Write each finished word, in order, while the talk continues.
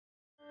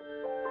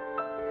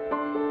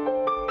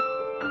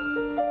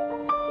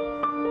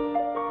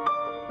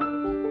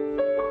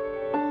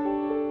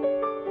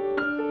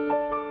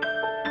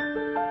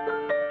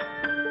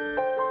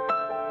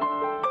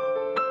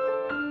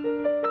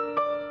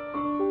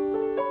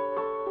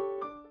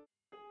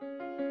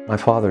My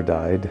father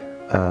died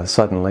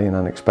suddenly and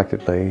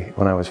unexpectedly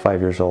when I was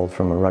 5 years old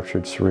from a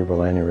ruptured cerebral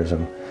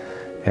aneurysm.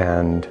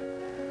 And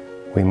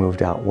we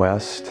moved out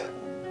west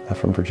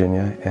from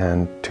Virginia,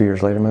 and 2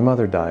 years later my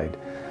mother died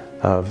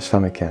of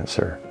stomach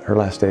cancer. Her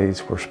last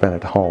days were spent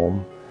at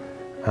home,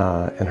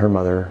 and her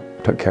mother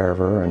took care of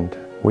her, and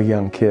we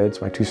young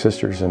kids, my two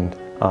sisters and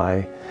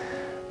I,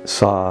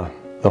 saw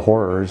the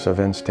horrors of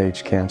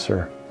end-stage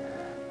cancer.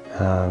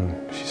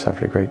 She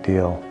suffered a great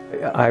deal.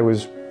 I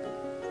was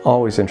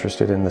always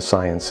interested in the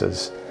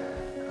sciences,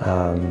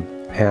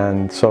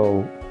 and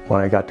so when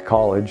I got to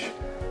college,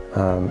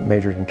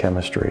 majored in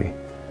chemistry,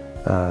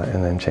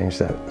 and then changed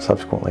that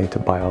subsequently to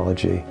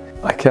biology.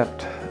 I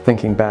kept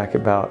thinking back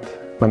about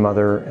my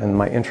mother and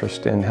my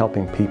interest in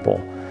helping people,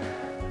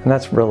 and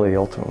that's really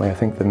ultimately, I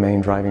think, the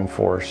main driving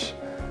force,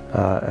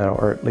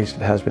 or at least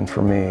it has been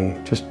for me,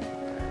 just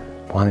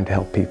wanting to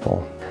help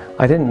people.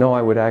 I didn't know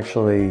I would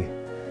actually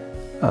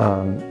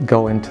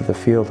go into the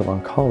field of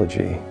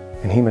oncology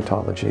and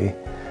hematology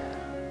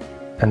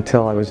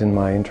until I was in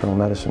my internal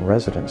medicine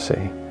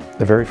residency.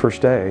 The very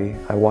first day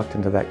I walked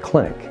into that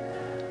clinic,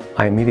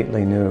 I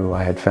immediately knew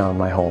I had found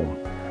my home.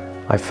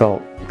 I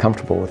felt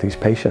comfortable with these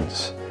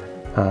patients.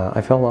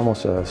 I felt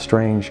almost a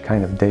strange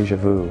kind of deja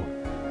vu,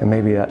 and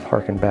maybe that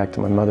harkened back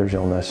to my mother's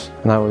illness.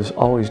 And I was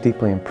always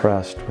deeply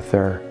impressed with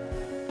their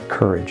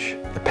courage.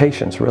 The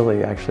patients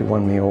really actually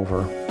won me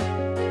over.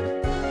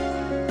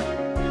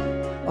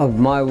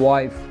 My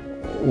wife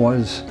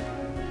was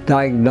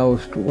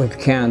diagnosed with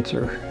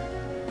cancer,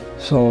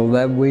 so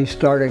that we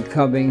started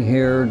coming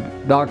here.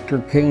 Dr.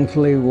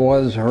 Kingsley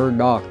was her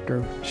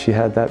doctor. She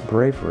had that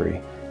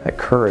bravery, that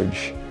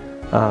courage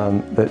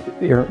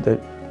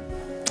that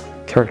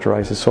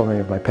characterizes so many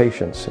of my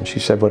patients, and she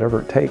said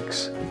whatever it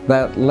takes.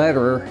 That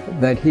letter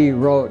that he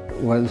wrote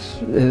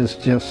is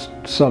just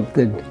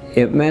something.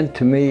 It meant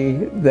to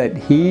me that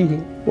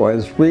he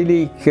was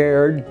really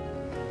cared.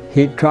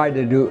 He tried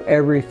to do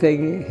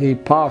everything he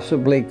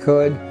possibly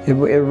could. It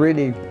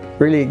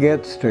really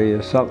gets to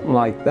you, something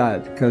like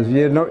that, because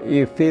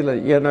you feel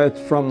it, it's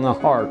from the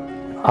heart.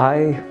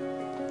 I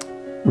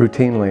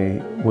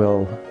routinely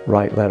will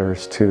write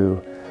letters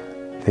to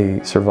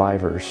the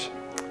survivors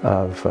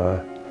of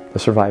the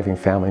surviving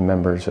family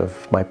members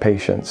of my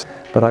patients,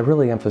 but I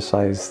really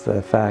emphasize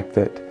the fact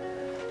that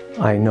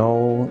I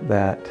know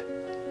that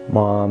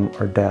Mom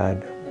or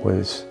Dad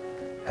was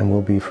and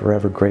will be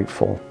forever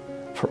grateful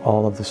for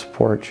all of the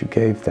support you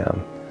gave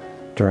them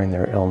during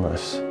their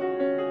illness.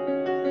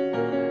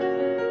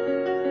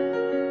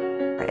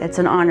 It's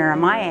an honor on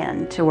my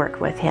end to work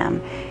with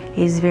him.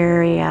 He's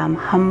very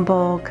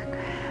humble,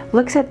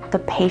 looks at the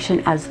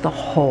patient as the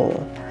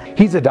whole.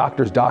 He's a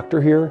doctor's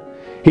doctor here.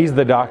 He's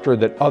the doctor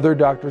that other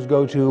doctors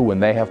go to when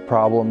they have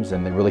problems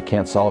and they really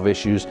can't solve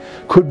issues.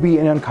 Could be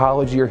in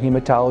oncology or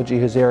hematology,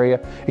 his area.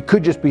 It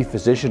could just be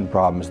physician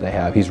problems they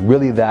have. He's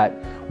really that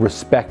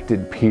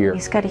respected peer.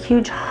 He's got a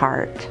huge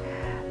heart.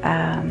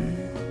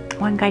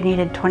 One guy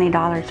needed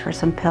 $20 for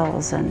some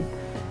pills, and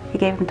he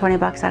gave him 20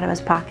 bucks out of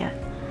his pocket,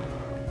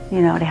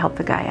 to help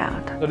the guy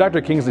out. So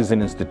Dr. Kingsley's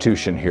an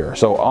institution here,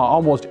 so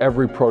almost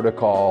every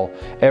protocol,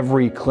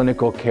 every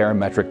clinical care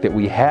metric that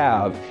we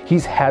have,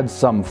 he's had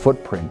some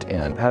footprint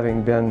in.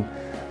 Having been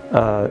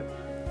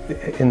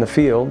in the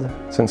field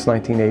since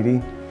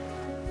 1980,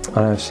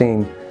 I've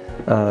seen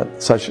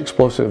such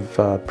explosive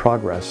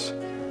progress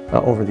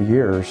over the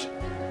years.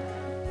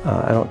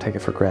 I don't take it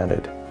for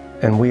granted.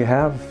 And we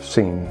have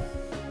seen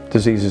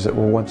diseases that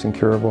were once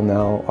incurable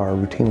now are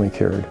routinely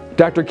cured.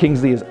 Dr.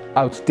 Kingsley is an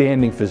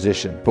outstanding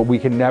physician, but we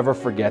can never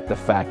forget the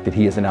fact that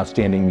he is an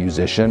outstanding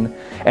musician,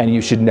 and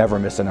you should never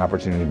miss an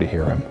opportunity to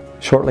hear him.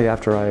 Shortly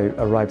after I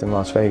arrived in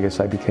Las Vegas,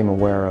 I became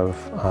aware of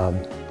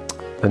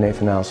the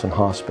Nathan Allison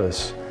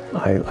Hospice.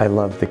 I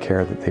loved the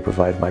care that they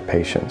provided my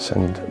patients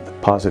and the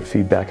positive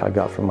feedback I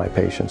got from my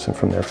patients and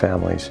from their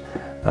families.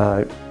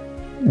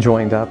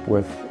 Joined up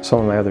with some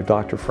of my other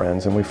doctor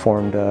friends, and we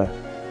formed a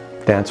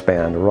dance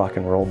band, a rock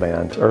and roll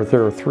band.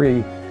 There are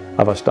three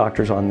of us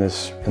doctors in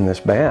this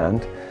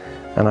band,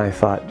 and I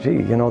thought, gee,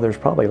 there's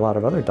probably a lot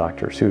of other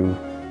doctors who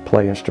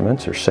play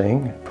instruments or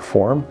sing,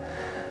 perform,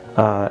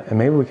 and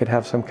maybe we could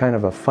have some kind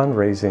of a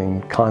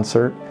fundraising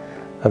concert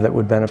that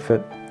would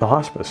benefit the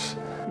hospice.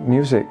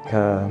 Music,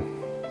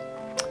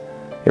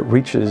 it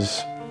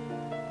reaches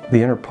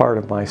the inner part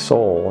of my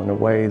soul in a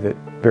way that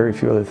very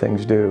few other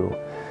things do,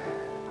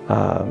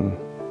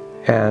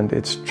 and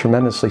it's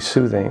tremendously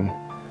soothing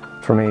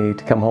for me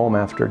to come home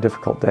after a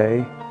difficult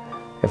day,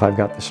 if I've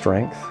got the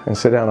strength, and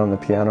sit down on the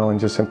piano and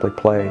just simply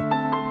play.